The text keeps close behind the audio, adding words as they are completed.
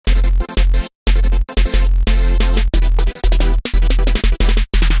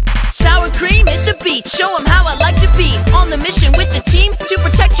show them how I like to be. On the mission with the team to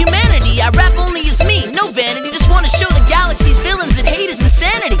protect humanity. I rap only as me, no vanity. Just wanna show the galaxy's villains and haters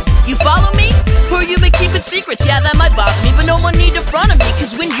insanity. You follow me? Or you been keeping secrets? Yeah, that might bother me, but no one need to front of me,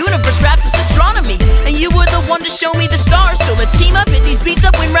 cause when universe raps, it's astronomy. And you were the one to show me the stars, so let's team up, hit these beats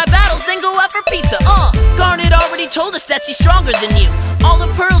up, win rap battles, then go out for pizza. Garnet already told us that she's stronger than you. All of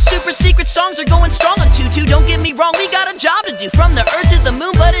Pearl's super secret songs are going strong on 2-2. Don't get me wrong, we got a job to do, from the earth to the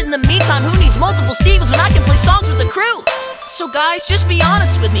moon. But in the meantime, who needs multiple Stevens when I can play songs with the crew? So guys, just be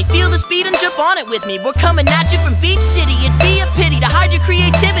honest with me, feel this beat and jump on it with me. We're coming at you from Beach City. It'd be a pity to hide your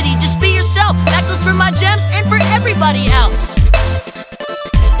creativity. Just be yourself, that goes for my gems and for everybody else.